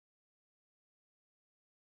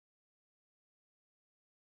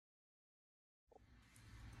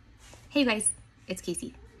Hey guys, it's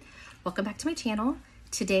Casey. Welcome back to my channel.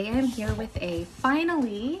 Today I'm here with a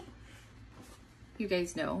finally, you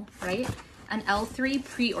guys know, right? An L3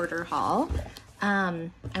 pre-order haul. I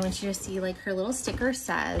want you to see like her little sticker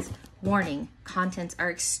says, warning, contents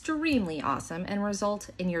are extremely awesome and result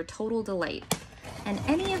in your total delight. And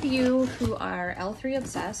any of you who are L3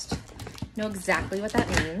 obsessed know exactly what that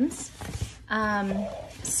means.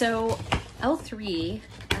 So L3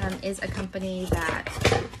 is a company that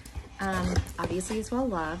obviously is well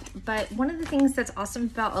loved, but one of the things that's awesome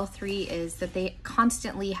about L3 is that they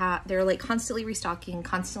constantly they're like constantly restocking,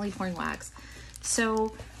 constantly pouring wax.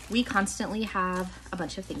 So we constantly have a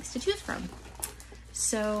bunch of things to choose from.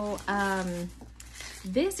 So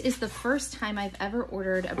this is the first time I've ever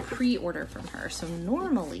ordered a pre-order from her. So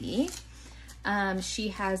normally she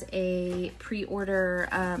has a pre-order,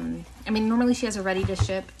 normally she has a ready to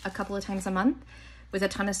ship a couple of times a month with a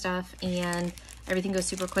ton of stuff and everything goes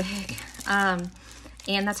super quick.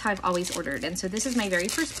 And that's how I've always ordered. And so this is my very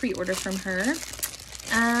first pre-order from her.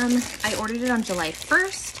 I ordered it on July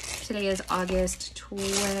 1st. Today is August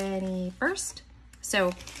 21st.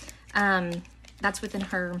 So that's within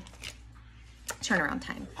her turnaround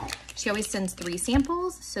time. She always sends 3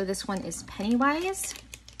 samples. So this one is Pennywise.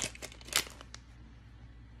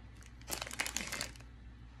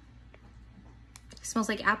 Smells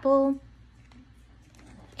like apple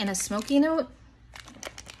and a smoky note.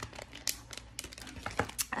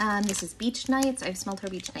 This is Beach Nights. I've smelled her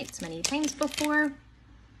Beach Nights many times before.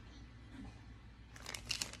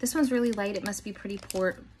 This one's really light. It must be pretty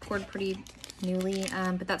poured pretty newly,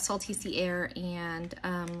 but that's Salty Sea Air and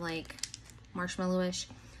like marshmallowish.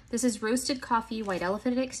 This is Roasted Coffee White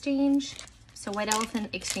Elephant Exchange. So White Elephant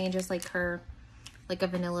Exchange is like her, like a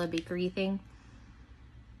vanilla bakery thing.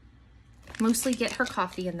 Mostly get her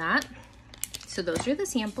coffee in that. So those are the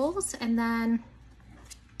samples. And then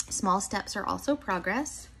Small Steps are also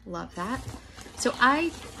Progress. Love that. So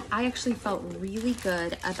I actually felt really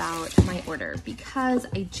good about my order because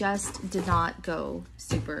I just did not go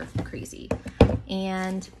super crazy.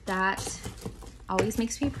 And that always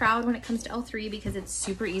makes me proud when it comes to L3 because it's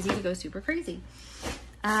super easy to go super crazy.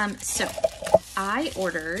 So I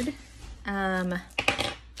ordered 1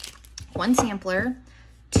 sampler,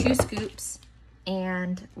 2 scoops,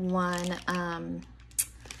 and one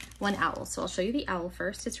owl. So I'll show you the owl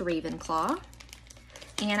first. It's Ravenclaw.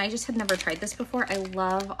 And I just had never tried this before. I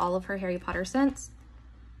love all of her Harry Potter scents.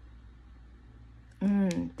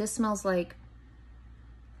 This smells like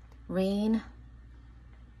rain.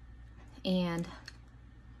 And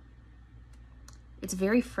it's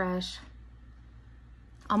very fresh.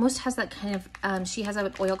 Almost has that kind of, she has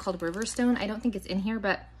an oil called Riverstone. I don't think it's in here,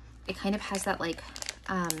 but it kind of has that like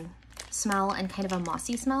smell and kind of a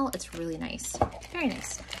mossy smell. It's really nice, very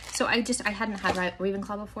nice. So I hadn't had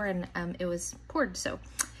Ravenclaw before and it was poured. So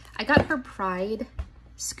I got her Pride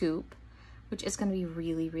scoop, which is gonna be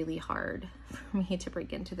really, really hard for me to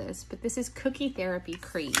break into this, but this is Cookie Therapy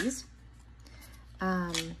Craze.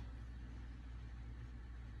 And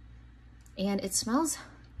it smells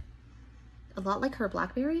a lot like her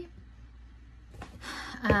Blackberry.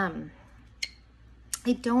 I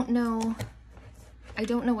don't know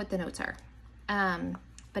what the notes are,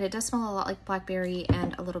 but it does smell a lot like Blackberry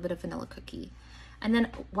and a little bit of vanilla cookie. And then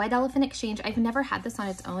White Elephant Exchange, I've never had this on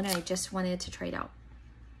its own and I just wanted to try it out.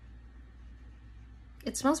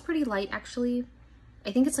 It smells pretty light actually.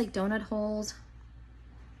 I think it's like donut holes,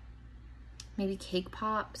 maybe cake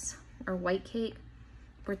pops or white cake,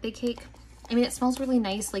 birthday cake. I mean, it smells really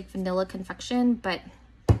nice, like vanilla confection, but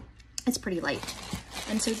it's pretty light.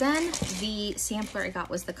 And so then the sampler I got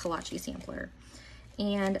was the Kolache sampler.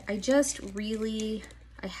 And I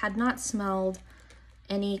had not smelled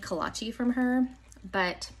any Kolache from her,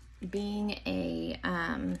 but being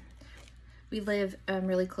we live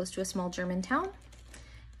really close to a small German town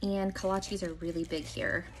and Kolaches are really big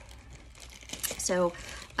here. So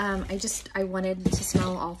I wanted to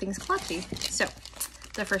smell all things Kolache. So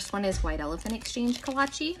the first one is White Elephant Exchange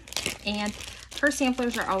Kolache, and her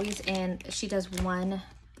samplers are always in, she does 1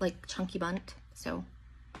 like chunky bunt. So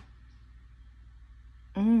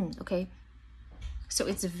okay, so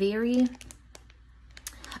it's very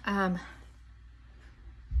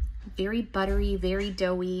very buttery, very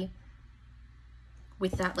doughy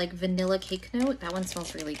with that like vanilla cake note. That one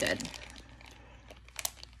smells really good.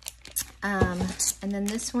 And then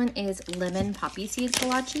this one is Lemon Poppy Seed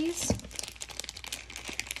Kolaches,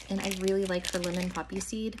 and I really like her lemon poppy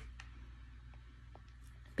seed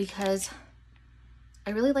because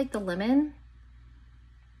I really like the lemon.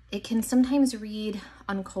 It can sometimes read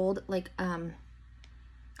on cold like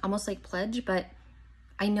almost like Pledge, but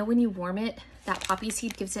I know when you warm it, that poppy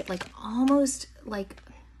seed gives it like almost like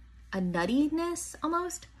a nuttiness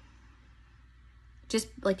almost. Just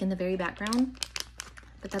like in the very background.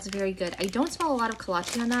 But that's very good. I don't smell a lot of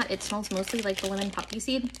kolache on that. It smells mostly like the lemon poppy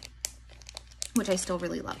seed, which I still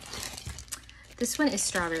really love. This one is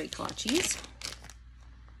strawberry kolaches.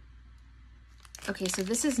 Okay, so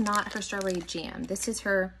this is not her strawberry jam. This is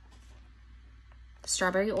her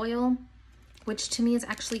strawberry oil, which to me is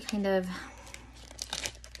actually kind of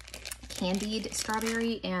candied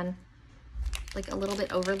strawberry and like a little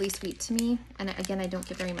bit overly sweet to me. And again, I don't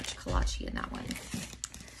get very much kolache in that one.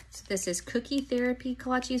 So this is Cookie Therapy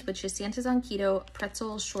kolaches, which is Santa's on Keto,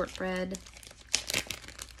 pretzel, shortbread.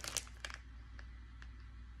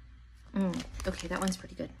 Okay, that one's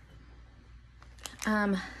pretty good.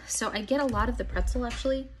 So I get a lot of the pretzel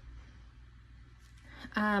actually.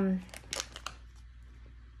 I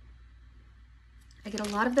get a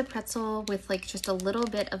lot of the pretzel with like just a little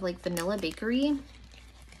bit of like vanilla bakery.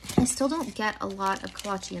 I still don't get a lot of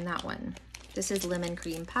kolache in that one. This is lemon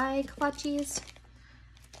cream pie kolaches.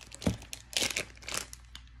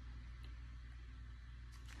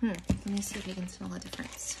 Let me see if I can smell a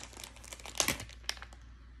difference.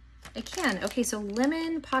 I can. Okay, so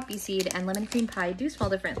lemon poppy seed and lemon cream pie do smell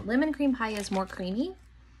different. Lemon cream pie is more creamy.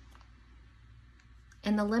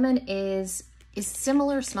 And the lemon is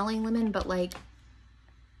similar smelling lemon, but like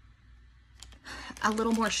a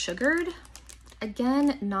little more sugared.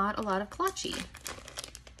 Again, not a lot of kolache.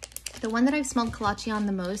 The one that I've smelled kolache on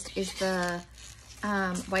the most is the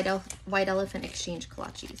White Elephant Exchange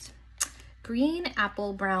kolaches. Green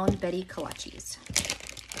Apple Brown Betty kolaches.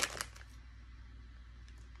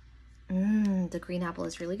 The green apple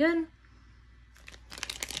is really good.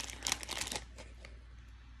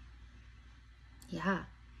 Yeah,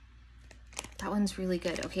 that one's really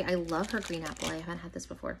good. Okay, I love her green apple. I haven't had this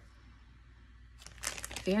before.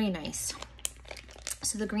 Very nice.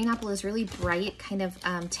 So the green apple is really bright, kind of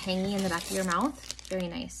tangy in the back of your mouth. Very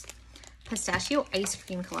nice. Pistachio ice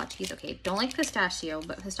cream kolaches. Okay, don't like pistachio,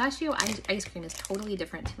 but pistachio ice cream is totally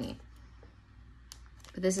different to me.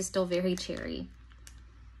 But this is still very cherry,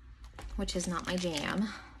 which is not my jam.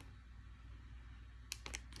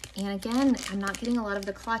 And again, I'm not getting a lot of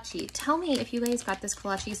the kolache. Tell me if you guys got this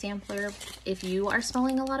kolache sampler, if you are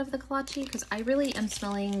smelling a lot of the kolache, because I really am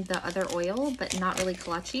smelling the other oil, but not really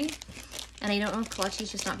kolache. And I don't know if kolache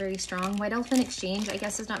is just not very strong. White Elephant Exchange, I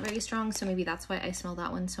guess, is not very strong, so maybe that's why I smell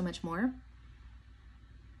that one so much more.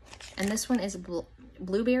 And this one is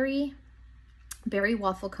blueberry berry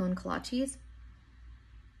waffle cone kolaches.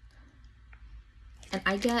 And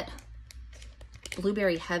I get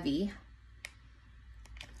blueberry heavy.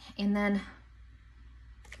 And then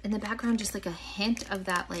in the background, just like a hint of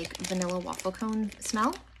that like vanilla waffle cone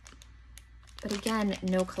smell. But again,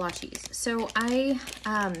 no kolaches. So I,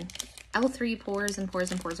 L3 pours and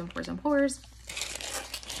pours and pours and pours and pours.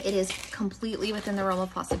 It is completely within the realm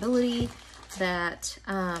of possibility that,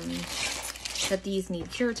 that these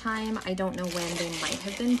need cure time. I don't know when they might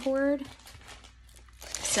have been poured.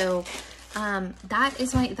 So that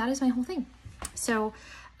is my whole thing. So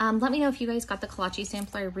let me know if you guys got the kolache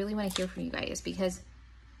sampler. I really want to hear from you guys because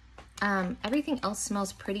everything else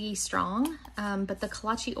smells pretty strong, but the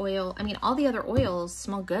kolache oil, I mean, all the other oils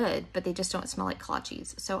smell good, but they just don't smell like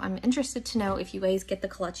kolaches. So I'm interested to know if you guys get the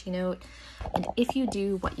kolache note, and if you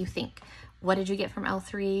do, what you think. What did you get from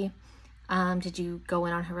L3? Did you go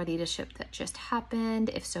in on her ready to ship that just happened?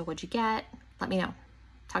 If so, what'd you get? Let me know.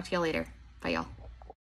 Talk to y'all later. Bye, y'all.